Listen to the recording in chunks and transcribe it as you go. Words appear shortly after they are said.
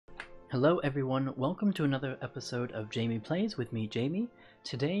Hello everyone, welcome to another episode of Jamie Plays with me, Jamie.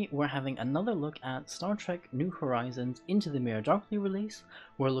 Today we're having another look at Star Trek New Horizons Into the Mirror Darkly release.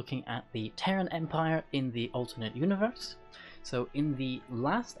 We're looking at the Terran Empire in the alternate universe. So in the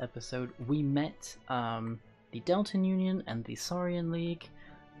last episode we met the Deltan Union and the Saurian League.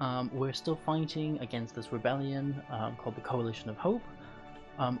 We're still fighting against this rebellion called the Coalition of Hope.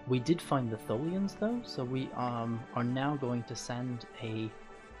 We did find the Tholians though, so we are now going to send a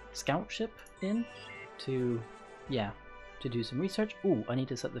scout ship in to do some research. Ooh, I need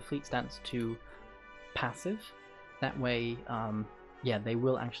to set the fleet stance to passive. That way, they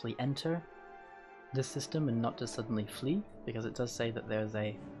will actually enter this system and not just suddenly flee, because it does say that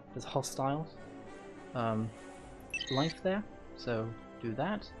there's hostile life there. So do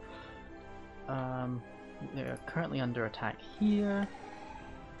that. They're currently under attack here,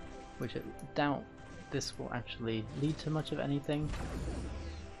 which I doubt this will actually lead to much of anything.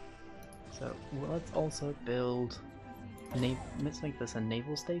 So let's also build let's make this a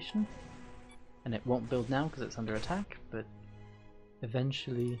naval station, and it won't build now because it's under attack, but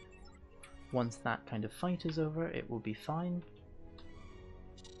eventually, once that kind of fight is over, it will be fine.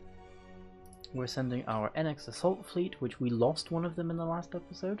 We're sending our NX assault fleet, which we lost one of them in the last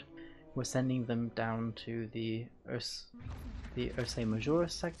episode. We're sending them down to the Ursae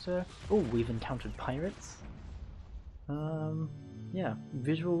Majoris sector. Oh, we've encountered pirates. Yeah,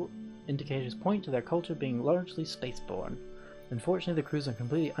 visual indicators point to their culture being largely spaceborne. Unfortunately, the crews are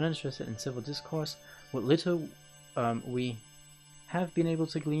completely uninterested in civil discourse. What little we have been able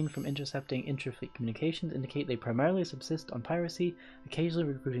to glean from intercepting interfleet communications indicate they primarily subsist on piracy, occasionally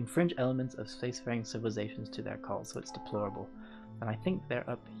recruiting fringe elements of spacefaring civilizations to their call, so it's deplorable. And I think they're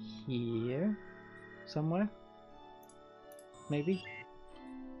up here somewhere. Maybe?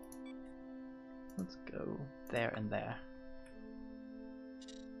 Let's go there and there.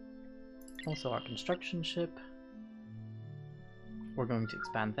 Also our construction ship. We're going to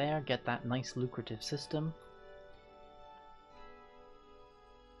expand there, get that nice lucrative system.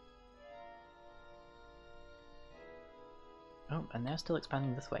 Oh, and they're still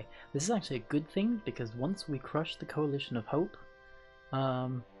expanding this way. This is actually a good thing, because once we crush the Coalition of Hope,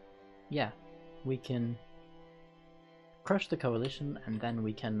 we can crush the Coalition, and then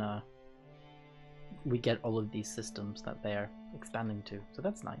we can, we get all of these systems that they're expanding to, so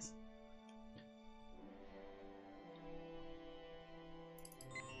that's nice.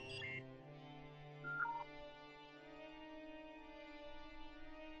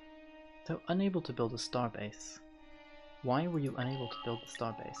 So, unable to build a starbase. Why were you unable to build the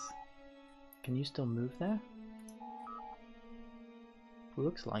starbase? Can you still move there?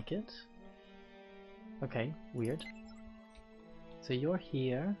 Looks like it. Okay, weird. So you're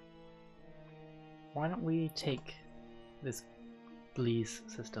here. Why don't we take this Gliese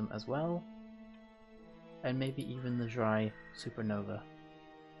system as well? And maybe even the Dry Supernova.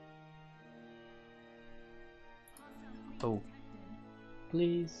 Oh.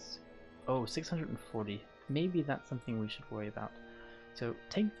 Please. Oh, 640. Maybe that's something we should worry about. So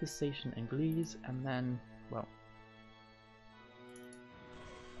take the station in Gliese, and then, well...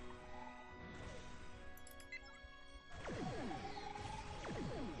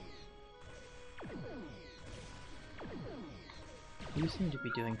 You seem to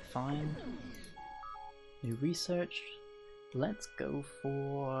be doing fine. New research. Let's go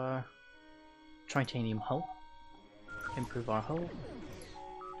for Tritanium hull. Improve our hull.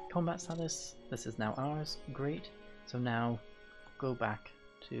 Combat status, this is now ours, great. So now go back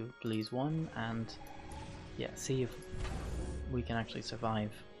to Gliese 1 and see if we can actually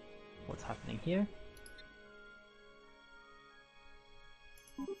survive what's happening here.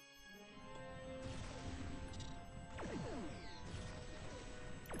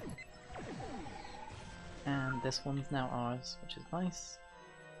 And this one's now ours, which is nice.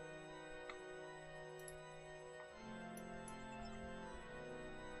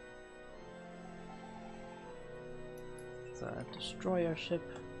 A destroyer ship.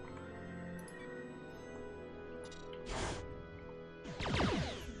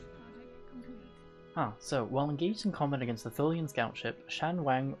 So while engaged in combat against the Tholian scout ship, Shan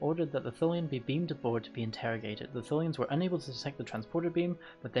Wang ordered that the Tholian be beamed aboard to be interrogated. The Tholians were unable to detect the transporter beam,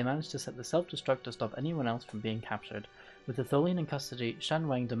 but they managed to set the self-destruct to stop anyone else from being captured. With the Tholian in custody, Shan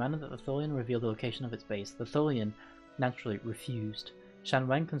Wang demanded that the Tholian reveal the location of its base. The Tholian naturally refused. Shan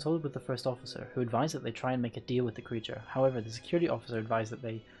Wang consulted with the first officer, who advised that they try and make a deal with the creature. However, the security officer advised that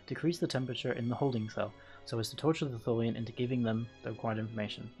they decrease the temperature in the holding cell, so as to torture the Tholian into giving them the required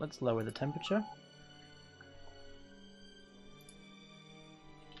information. Let's lower the temperature.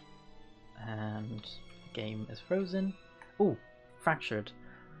 And the game is frozen. Oh, fractured.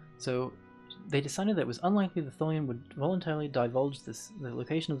 So they decided that it was unlikely the Tholian would voluntarily divulge the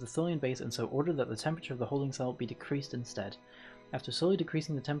location of the Tholian base, and so ordered that the temperature of the holding cell be decreased instead. After slowly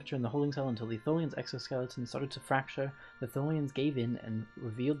decreasing the temperature in the holding cell until the Tholian's exoskeleton started to fracture, the Tholians gave in and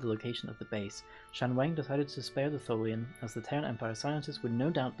revealed the location of the base. Shan Wang decided to spare the Tholian, as the Terran Empire scientists would no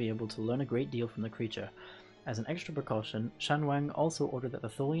doubt be able to learn a great deal from the creature. As an extra precaution, Shan Wang also ordered that the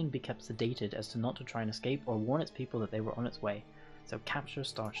Tholian be kept sedated as to not to try and escape or warn its people that they were on its way. So capture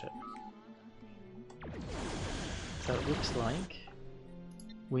Starship. So it looks like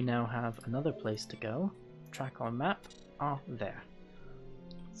we now have another place to go. Track on map. There.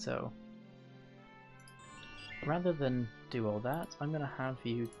 So, rather than do all that, I'm going to have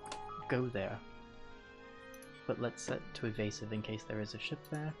you go there. But let's set to evasive in case there is a ship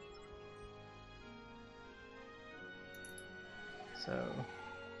there. So,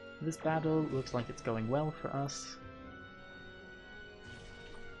 this battle looks like it's going well for us.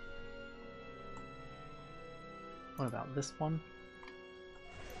 What about this one?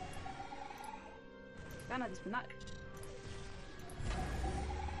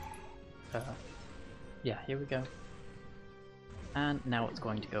 Yeah, here we go. And now it's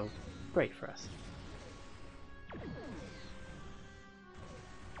going to go great for us.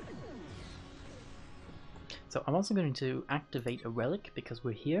 So I'm also going to activate a relic because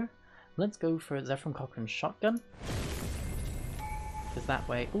we're here. Let's go for Zephram Cochrane's shotgun. Because that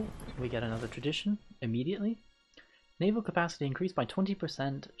way, ooh, we get another tradition immediately. Naval capacity increased by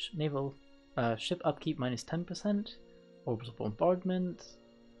 20%, naval ship upkeep minus 10%, orbital bombardment,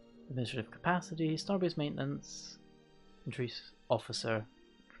 administrative capacity, starbase maintenance, increase officer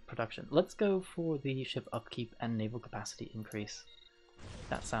production. Let's go for the ship upkeep and naval capacity increase.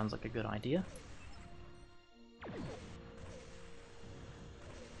 That sounds like a good idea.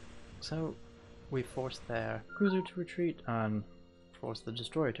 So we forced their cruiser to retreat and forced the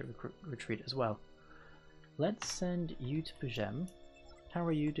destroyer to retreat as well. Let's send you to Pujem. How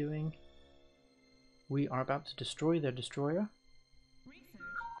are you doing? We are about to destroy their destroyer.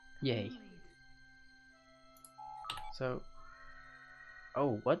 Yay. So,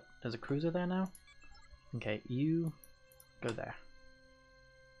 oh, what? There's a cruiser there now? Okay, you go there.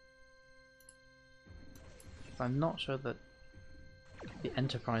 I'm not sure that the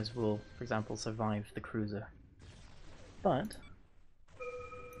Enterprise will, for example, survive the cruiser. But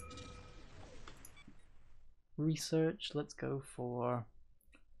research, let's go for,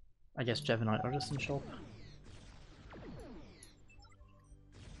 I guess, Jevonite Artisan Shop.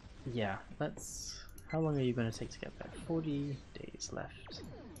 Yeah, let's... How long are you going to take to get there? 40 days left.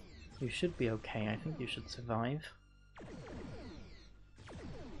 You should be okay, I think you should survive.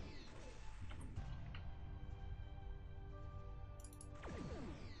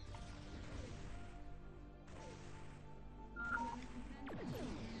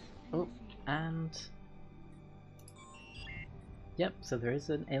 Oh, and... Yep, so there is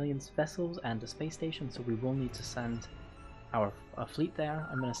an alien's vessels and a space station, so we will need to send our fleet there.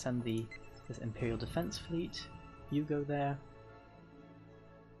 I'm going to send this Imperial Defense Fleet. You go there.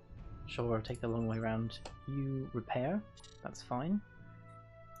 Sure, take the long way around. You repair. That's fine.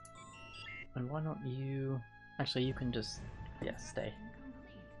 And why not you... Actually, you can just... yeah, stay.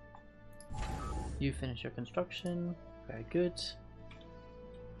 You finish your construction. Very good.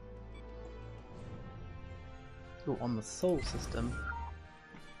 Oh, on the Sol system.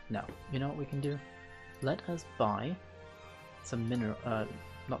 No. You know what we can do? Let us buy some mineral...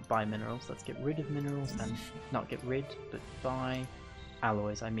 not buy minerals, let's get rid of minerals and... not get rid, but buy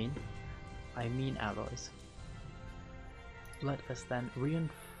alloys, I mean alloys. Let us then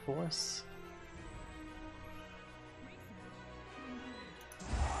reinforce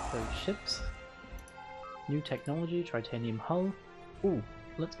those ships. New technology, titanium hull. Ooh,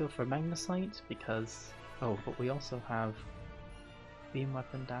 let's go for magnesite because... oh, but we also have beam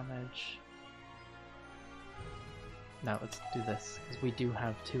weapon damage. Now let's do this, because we do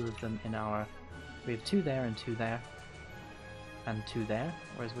have two of them in our... we have two there and two there. And two there,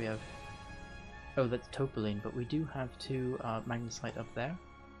 whereas we have... oh, that's Topoline, but we do have two magnesite up there.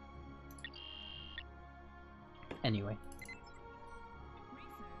 Anyway.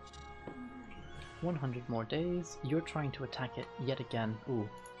 100 more days. You're trying to attack it yet again. Ooh,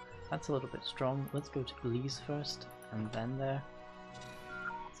 that's a little bit strong. Let's go to Elise first, and then there.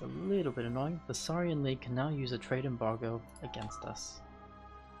 It's a little bit annoying. The Saurian League can now use a trade embargo against us.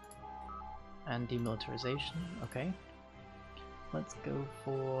 And demilitarization, okay. Let's go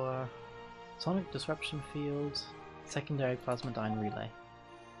for Sonic Disruption Field, Secondary Plasmadyne Relay.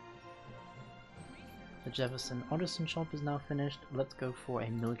 The Jefferson Artisan Shop is now finished. Let's go for a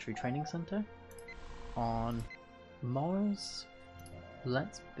military training center. On Mars,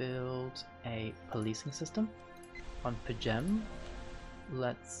 Let's build a policing system. On Pajem,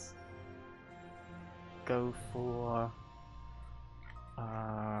 let's go for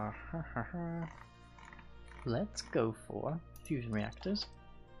let's go for fusion reactors.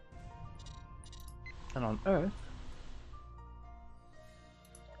 And on Earth,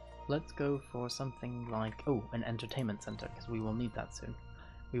 let's go for something like, oh, an entertainment center, because we will need that soon.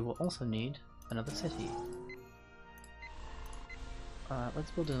 We will also need another city.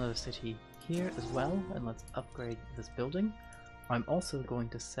 Let's build another city here as well, and let's upgrade this building. I'm also going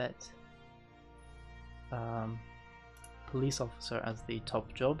to set police officer as the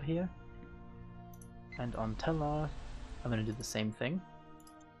top job here. And on Tellar, I'm going to do the same thing.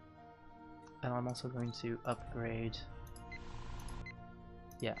 And I'm also going to upgrade,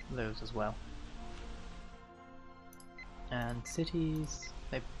 yeah, those as well. And cities,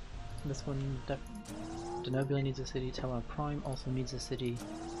 this one, Denobula needs a city, Tellar Prime also needs a city.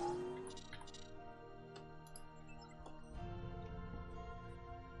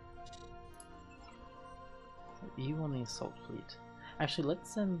 So you on the assault fleet. Actually,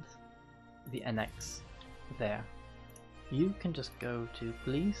 let's send the NX there. You can just go to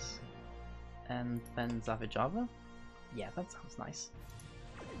police and then Zavijava. Yeah, that sounds nice.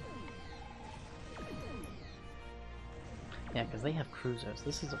 Yeah, because they have cruisers.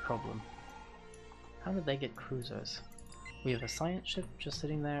 This is a problem. How did they get cruisers? We have a science ship just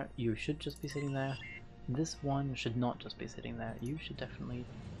sitting there. You should just be sitting there. This one should not just be sitting there. You should definitely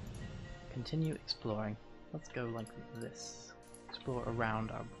continue exploring. Let's go like this. Explore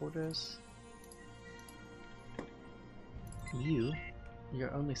around our borders.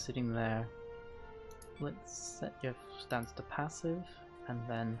 You're only sitting there. Let's set your stance to passive and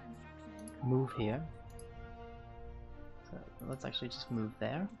then move here. So let's actually just move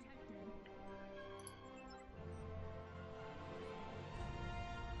there.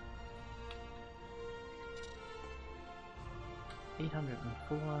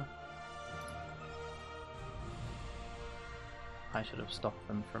 $804. I should have stopped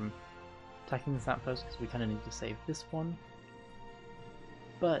them from attacking this outpost because we kind of need to save this one.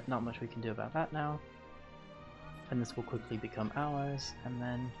 But not much we can do about that now. And this will quickly become ours, and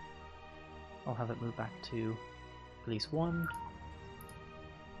then I'll have it move back to Police 1,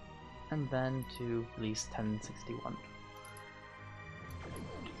 and then to Police 1061.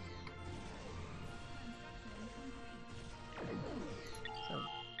 So,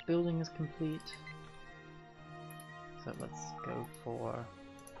 building is complete. So let's go for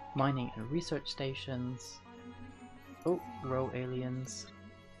mining and research stations. Oh, row aliens.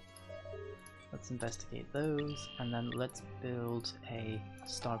 Let's investigate those, and then let's build a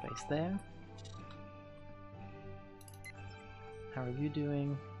starbase there. How are you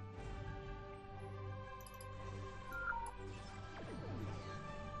doing?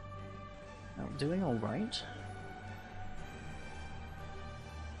 Oh, doing alright.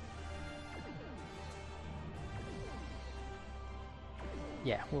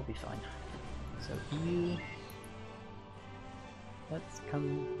 Yeah, we'll be fine. So you... Let's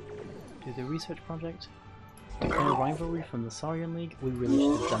come to the research project. Declare rivalry from the Saurian League. We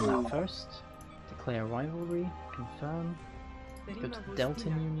really should have done that first. Declare rivalry. Confirm. Go to the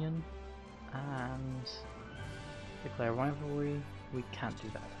Deltan Union. And... declare rivalry. We can't do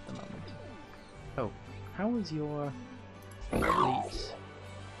that at the moment. Oh, how is your fleet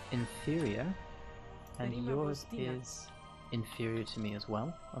inferior? And yours is inferior to me as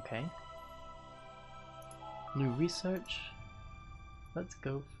well. Okay. New research. Let's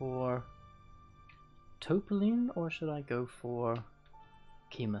go for Topoline, or should I go for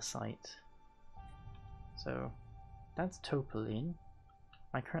Chemosite? So that's Topoline.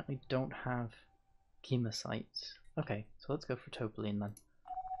 I currently don't have Chemosite. Okay, so let's go for Topoline then.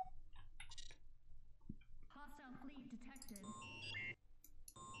 Hostile fleet detected.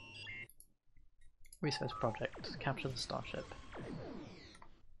 Research project. Capture the starship.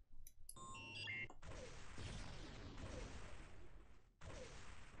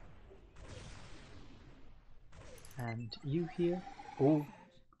 And you here? Oh,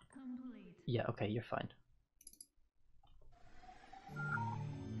 Complete. yeah, okay, you're fine.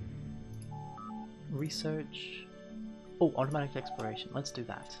 Research. Oh, automatic exploration. Let's do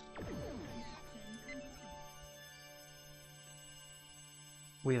that.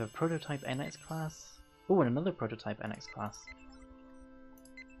 We have a prototype NX class. Oh, and another prototype NX class.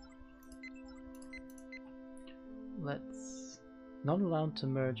 Let's... not allowed to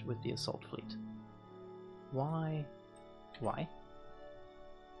merge with the assault fleet. Why? Why?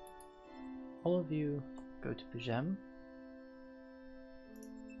 All of you go to Pajem.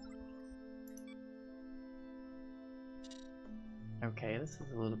 Okay, this is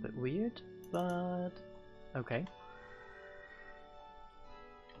a little bit weird, but okay.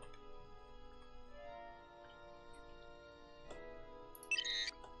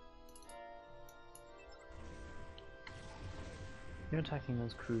 You're attacking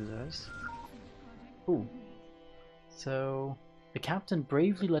those cruisers. Ooh. So, the captain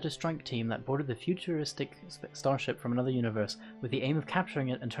bravely led a strike team that boarded the futuristic starship from another universe with the aim of capturing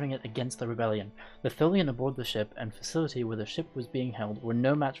it and turning it against the rebellion. The Tholian aboard the ship and facility where the ship was being held were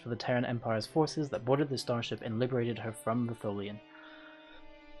no match for the Terran Empire's forces that boarded the starship and liberated her from the Tholian.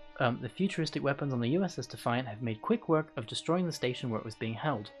 The futuristic weapons on the USS Defiant have made quick work of destroying the station where it was being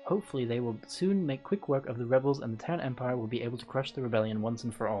held. Hopefully they will soon make quick work of the rebels and the Terran Empire will be able to crush the rebellion once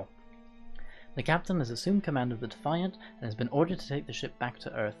and for all. The captain has assumed command of the Defiant and has been ordered to take the ship back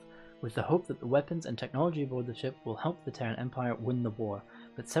to Earth, with the hope that the weapons and technology aboard the ship will help the Terran Empire win the war,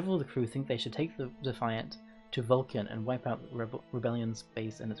 but several of the crew think they should take the Defiant to Vulcan and wipe out the rebellion's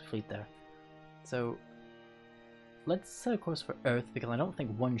base and its fleet there. So let's set a course for Earth, because I don't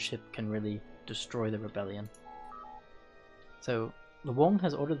think one ship can really destroy the rebellion. So the Wong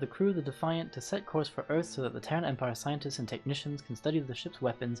has ordered the crew of the Defiant to set course for Earth so that the Terran Empire scientists and technicians can study the ship's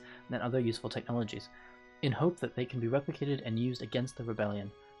weapons and other useful technologies, in hope that they can be replicated and used against the rebellion.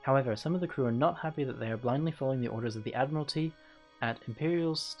 However, some of the crew are not happy that they are blindly following the orders of the Admiralty at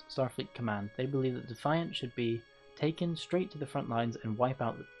Imperial Starfleet Command. They believe that the Defiant should be taken straight to the front lines and wipe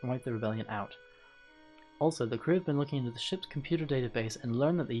the rebellion out. Also, the crew have been looking into the ship's computer database and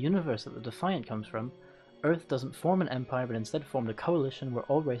learned that the universe that the Defiant comes from, Earth, doesn't form an empire but instead formed a coalition where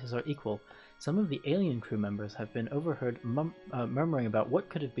all races are equal. Some of the alien crew members have been overheard murmuring about what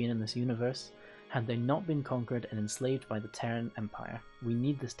could have been in this universe had they not been conquered and enslaved by the Terran Empire. We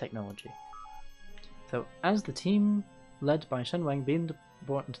need this technology. So, as the team led by Shen Wang being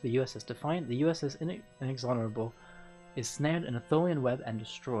brought into the USS Defiant, the USS Inexorable is snared in a Tholian web and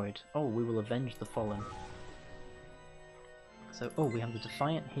destroyed. Oh, we will avenge the fallen. So, oh, we have the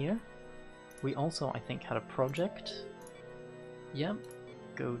Defiant here. We also, I think, had a project. Yep.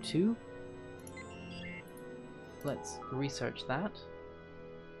 Go to. Let's research that.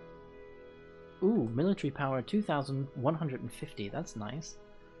 Ooh, military power 2,150. That's nice.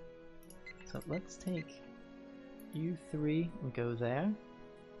 So let's take you three and go there.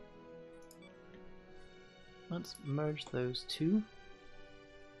 Let's merge those two.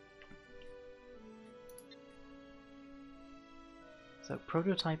 So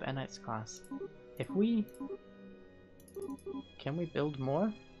prototype NX class. If we... Can we build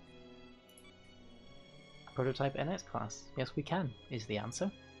more? Prototype NX class. Yes we can, is the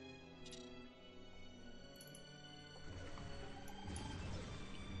answer.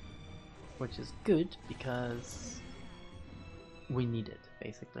 Which is good because we need it,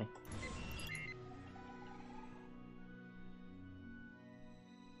 basically.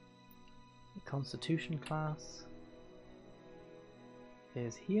 The Constitution class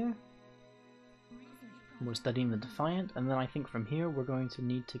is here. We're studying the Defiant, and then I think from here we're going to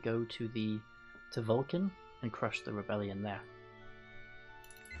need to go to Vulcan and crush the rebellion there.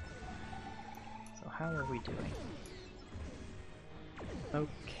 So how are we doing?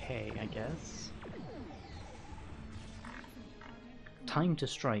 Okay, I guess. Time to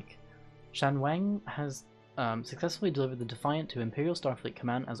strike. Shan Wang has successfully delivered the Defiant to Imperial Starfleet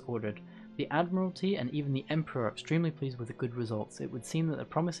Command as ordered. The Admiralty and even the Emperor are extremely pleased with the good results. It would seem that the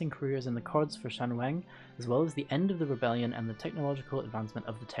promising career is in the cards for Shan Wang, as well as the end of the rebellion and the technological advancement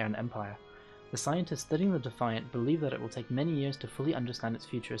of the Terran Empire. The scientists studying the Defiant believe that it will take many years to fully understand its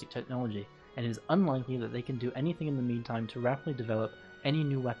futuristic technology, and it is unlikely that they can do anything in the meantime to rapidly develop any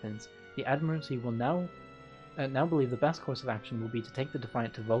new weapons. The Admiralty will now believe the best course of action will be to take the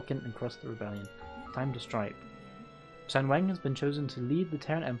Defiant to Vulcan and crush the rebellion. Time to strike. Shan Wang has been chosen to lead the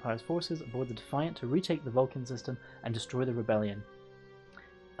Terran Empire's forces aboard the Defiant to retake the Vulcan system and destroy the rebellion.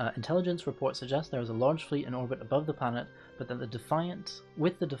 Intelligence reports suggest there is a large fleet in orbit above the planet, but that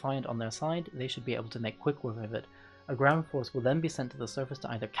with the Defiant on their side, they should be able to make quick work of it. A ground force will then be sent to the surface to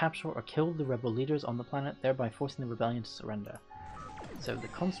either capture or kill the rebel leaders on the planet, thereby forcing the rebellion to surrender. So the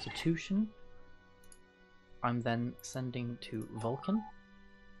Constitution, I'm then sending to Vulcan.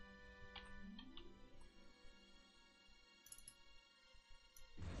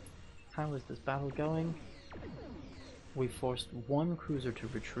 How is this battle going? We forced one cruiser to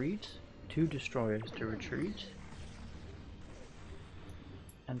retreat, 2 destroyers to retreat,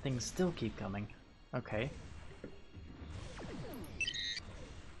 and things still keep coming. Okay.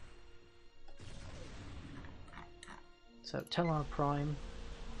 So Tellar Prime,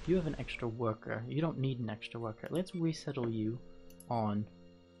 you have an extra worker. You don't need an extra worker. Let's resettle you on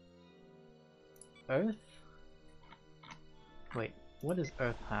Earth. Wait. what does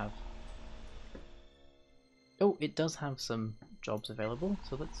Earth have? Oh, it does have some jobs available,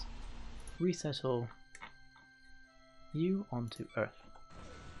 so let's resettle you onto Earth.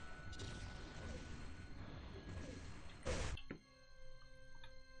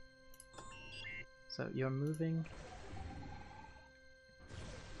 So you're moving.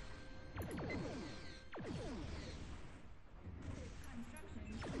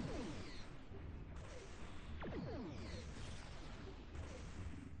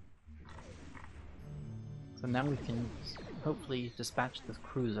 So now we can hopefully dispatch this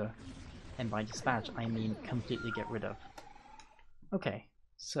cruiser, and by dispatch I mean completely get rid of. Okay,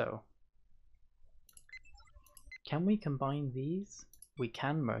 so can we combine these? We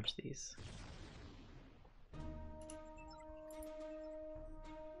can merge these.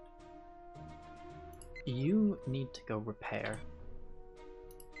 You need to go repair.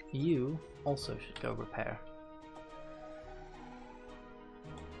 You also should go repair.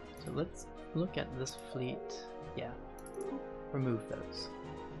 So let's look at this fleet. Yeah, remove those.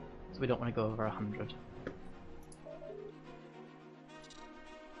 So we don't want to go over 100.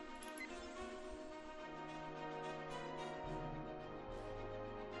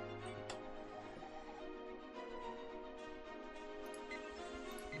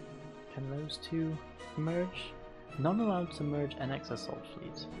 Can those two merge? Not allowed to merge NX assault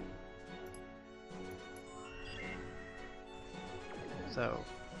fleet. So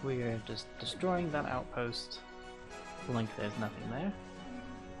we're just destroying that outpost. Blink, there's nothing there.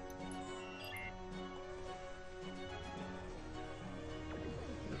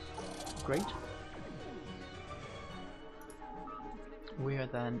 Great. We are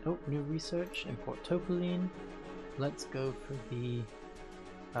then, oh, new research, import Topoline. Let's go for the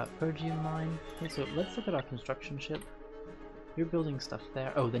Pergian mine. Okay, so let's look at our construction ship. You're building stuff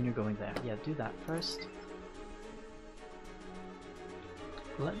there. Oh, then you're going there. Yeah, do that first.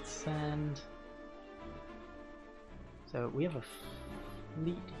 Let's send... So we have a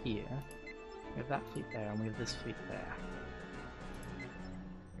fleet here. We have that fleet there, and we have this fleet there.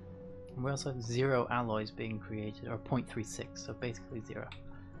 And we also have 0 alloys being created, or 0.36, so basically 0.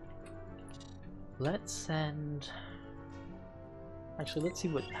 Let's send... Actually, let's see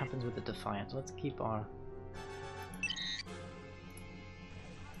what happens with the Defiant. Let's keep our...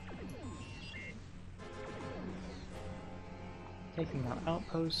 Taking that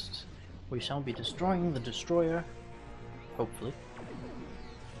outpost. We shall be destroying the destroyer. Hopefully.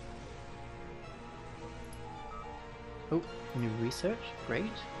 Oh, new research.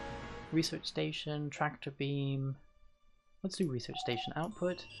 Great. Research station, tractor beam. Let's do research station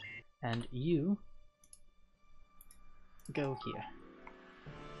output. And you go here.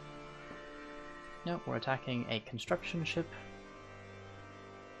 No, we're attacking a construction ship.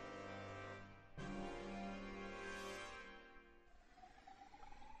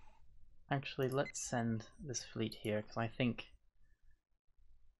 Actually, let's send this fleet here, because I think...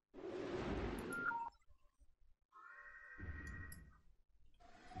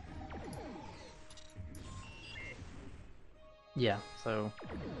 Yeah, so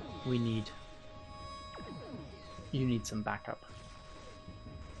we need... You need some backup.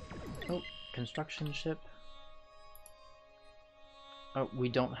 Oh, construction ship. Oh, we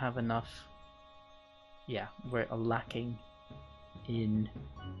don't have enough. Yeah, we're lacking in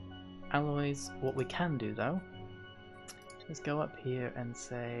alloys. What we can do though is go up here and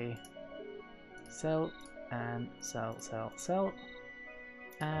say sell and sell, sell, sell,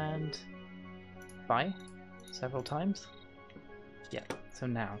 and buy several times. Yeah, so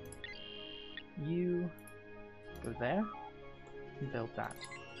now you go there and build that.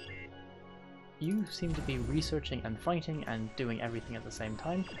 You seem to be researching and fighting and doing everything at the same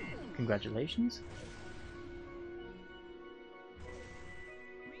time. Congratulations.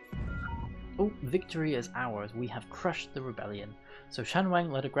 Oh, victory is ours. We have crushed the rebellion. So Shan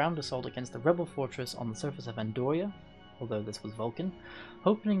Wang led a ground assault against the rebel fortress on the surface of Andoria, although this was Vulcan,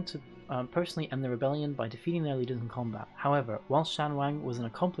 hoping to personally end the rebellion by defeating their leaders in combat. However, while Shan Wang was an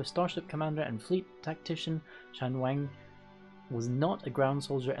accomplished starship commander and fleet tactician, Shan Wang was not a ground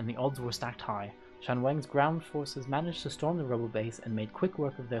soldier and the odds were stacked high. Shan Wang's ground forces managed to storm the rebel base and made quick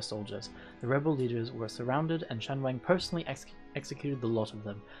work of their soldiers. The rebel leaders were surrounded and Shan Wang personally executed the lot of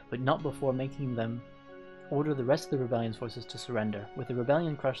them, but not before making them order the rest of the rebellion's forces to surrender. With the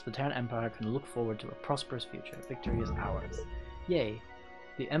rebellion crushed, the Terran Empire can look forward to a prosperous future. Victory is ours. Yay!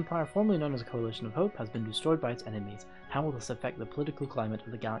 The Empire, formerly known as a Coalition of Hope, has been destroyed by its enemies. How will this affect the political climate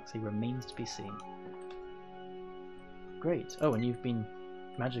of the galaxy remains to be seen. Great. Oh, and you've been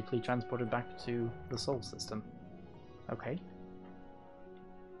magically transported back to the Sol system. Okay.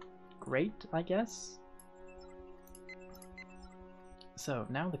 Great, I guess? So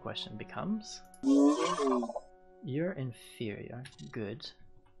now the question becomes, you're inferior, good.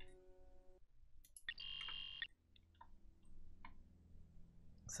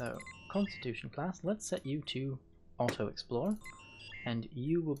 So, Constitution class, let's set you to Auto Explore, and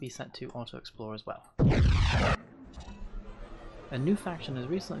you will be set to Auto Explore as well. A new faction has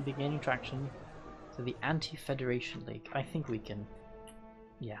recently been gaining traction to the Anti-Federation League. I think we can,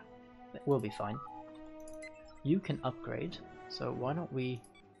 yeah, we'll be fine. You can upgrade, so why don't we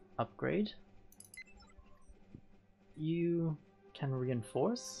upgrade? You can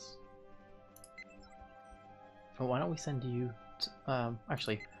reinforce. Or why don't we send you to,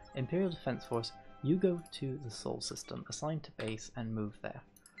 actually, Imperial Defense Force, you go to the Sol system, assign to base and move there.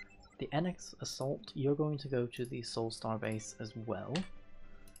 The NX Assault, you're going to go to the Sol Star base as well.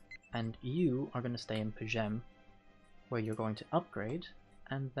 And you are going to stay in Pajem, where you're going to upgrade,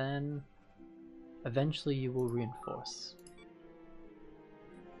 and then eventually you will reinforce.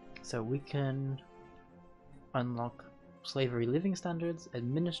 So we can unlock slavery living standards,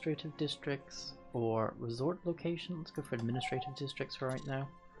 administrative districts, or resort location. Let's go for administrative districts for right now.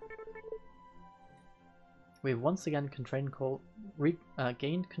 We've once again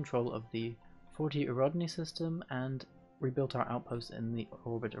gained control of the 40 Urodny system and rebuilt our outposts in the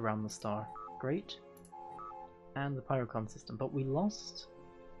orbit around the star. Great. And the Pyrocon system, but we lost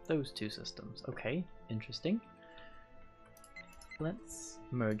those two systems. Okay, interesting. Let's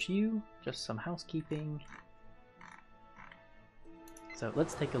merge you, just some housekeeping. So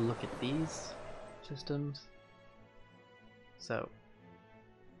let's take a look at these systems. So,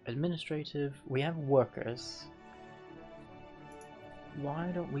 administrative, we have workers.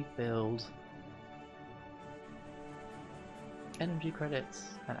 Why don't we build energy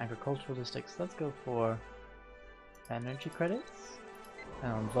credits and agricultural districts? Let's go for energy credits.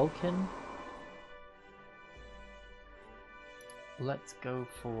 And on Vulcan, let's go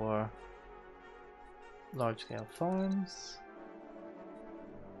for large-scale farms.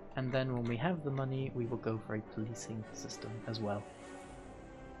 And then when we have the money, we will go for a policing system as well.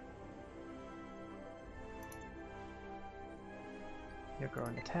 You're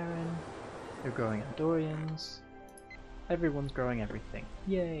growing a Terran, you're growing Andorians, everyone's growing everything.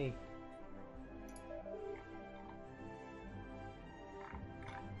 Yay!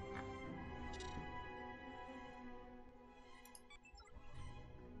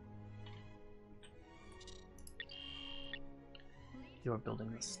 You're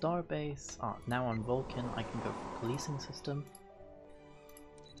building the star base. Now on Vulcan I can go for policing system.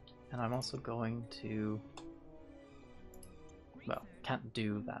 And I'm also going to, well, can't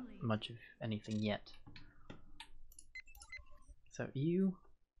do that much of anything yet. So you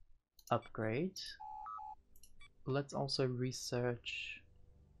upgrade. Let's also research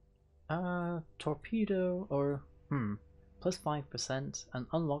torpedo or plus 5% and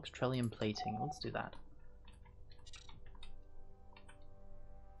unlocks Trillium plating. Let's do that.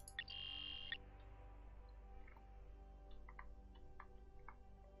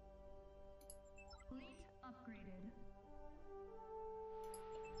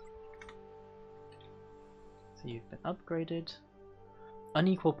 So you've been upgraded.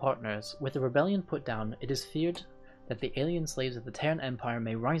 Unequal partners. With the rebellion put down, it is feared that the alien slaves of the Terran Empire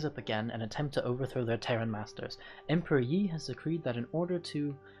may rise up again and attempt to overthrow their Terran masters. Emperor Yi has decreed that in order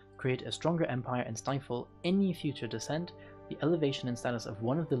to create a stronger empire and stifle any future dissent, the elevation in status of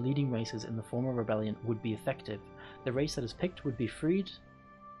one of the leading races in the former rebellion would be effective. The race that is picked would be freed.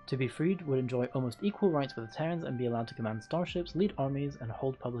 To be freed would enjoy almost equal rights with the Terrans and be allowed to command starships, lead armies, and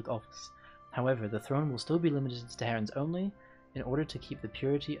hold public office. However, the throne will still be limited to Terrans only, in order to keep the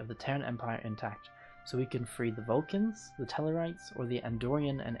purity of the Terran Empire intact, so we can free the Vulcans, the Tellarites, or the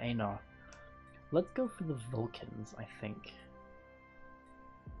Andorian and Aenar. Let's go for the Vulcans, I think.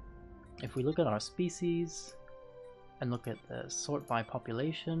 If we look at our species, and look at the sort by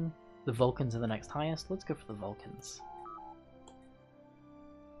population, the Vulcans are the next highest. Let's go for the Vulcans.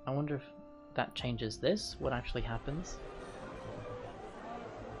 I wonder if that changes this, what actually happens.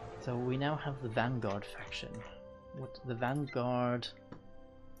 So we now have the Vanguard faction. What the Vanguard,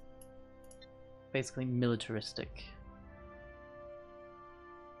 basically militaristic.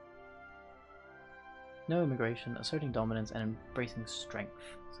 No immigration, asserting dominance and embracing strength.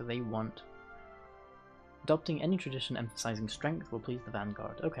 So they want adopting any tradition emphasizing strength will please the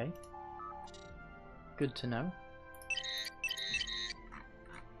Vanguard. Okay. Good to know.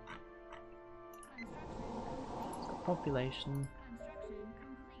 So population.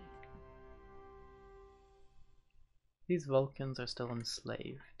 These Vulcans are still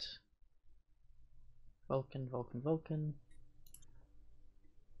enslaved. Vulcan, Vulcan, Vulcan.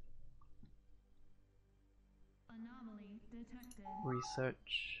 Anomaly detected.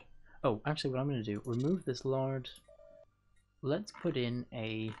 Research. Oh, actually what I'm going to do, remove this lord. Let's put in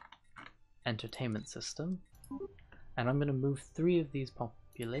a entertainment system. And I'm going to move 3 of these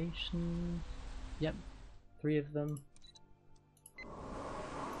population. Yep, 3 of them.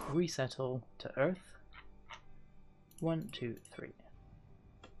 Resettle to Earth. 1, 2, 3.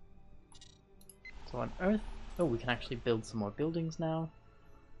 So on Earth, oh, we can actually build some more buildings now.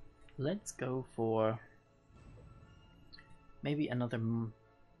 Let's go for maybe another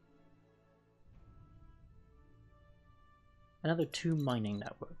 2 mining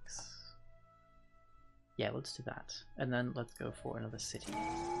networks. Yeah, let's do that. And then let's go for another city.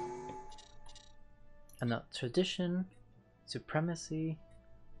 Another tradition, supremacy,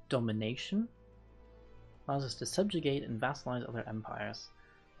 domination. Allows us to subjugate and vassalize other empires.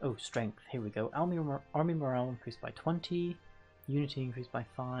 Oh, strength. Here we go. Army morale increased by 20. Unity increased by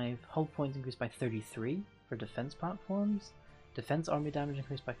 5. Hull points increased by 33 for defense platforms. Defense army damage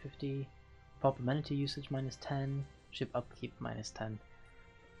increased by 50. Pop amenity usage minus 10. Ship upkeep minus 10.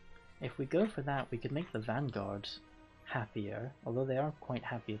 If we go for that, we could make the Vanguard happier, although they are quite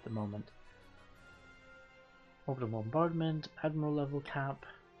happy at the moment. Orbital bombardment, admiral level cap,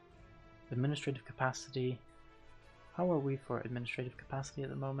 administrative capacity. How are we for administrative capacity at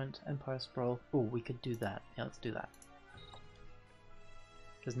the moment? Empire sprawl. Oh, we could do that. Yeah, let's do that.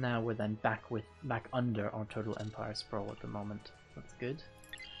 Because now we're then back under our total empire sprawl at the moment. That's good.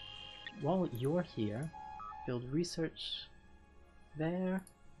 While you're here, build research there.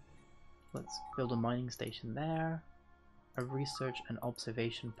 Let's build a mining station there. A research and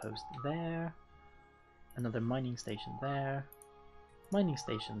observation post there. Another mining station there. Mining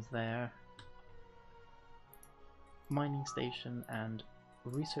stations there. Mining station and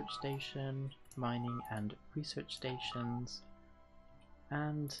research station. Mining and research stations.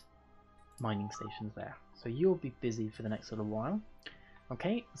 And mining stations there. So you'll be busy for the next little while.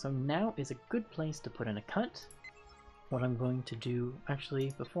 Okay, so now is a good place to put in a cut. What I'm going to do,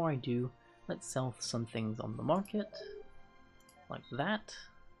 actually, before I do, let's sell some things on the market. Like that.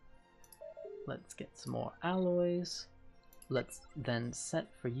 Let's get some more alloys. Let's then set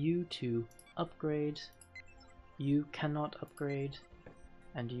for you to upgrade. You cannot upgrade.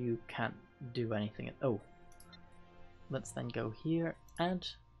 And you can't do anything. Oh. Let's then go here, add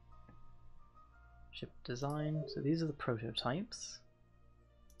ship design. So these are the prototypes.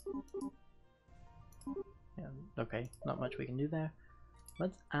 Yeah, okay, not much we can do there.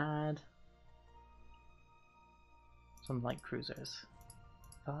 Let's add some light cruisers.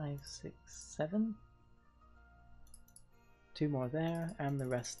 5, 6, 7. 2 more there, and the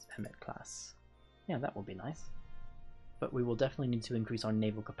rest Emmet class. Yeah, that will be nice. But we will definitely need to increase our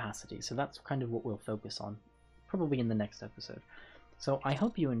naval capacity, so that's kind of what we'll focus on, probably in the next episode. So I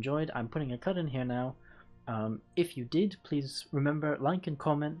hope you enjoyed. I'm putting a cut in here now. If you did, please remember, like and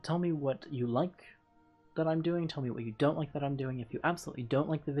comment. Tell me what you like that I'm doing. Tell me what you don't like that I'm doing. If you absolutely don't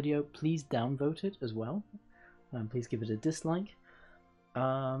like the video, please downvote it as well. Please give it a dislike.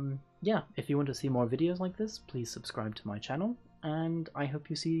 Yeah, if you want to see more videos like this, please subscribe to my channel. And I hope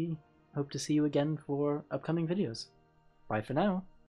to see you again for upcoming videos. Bye for now.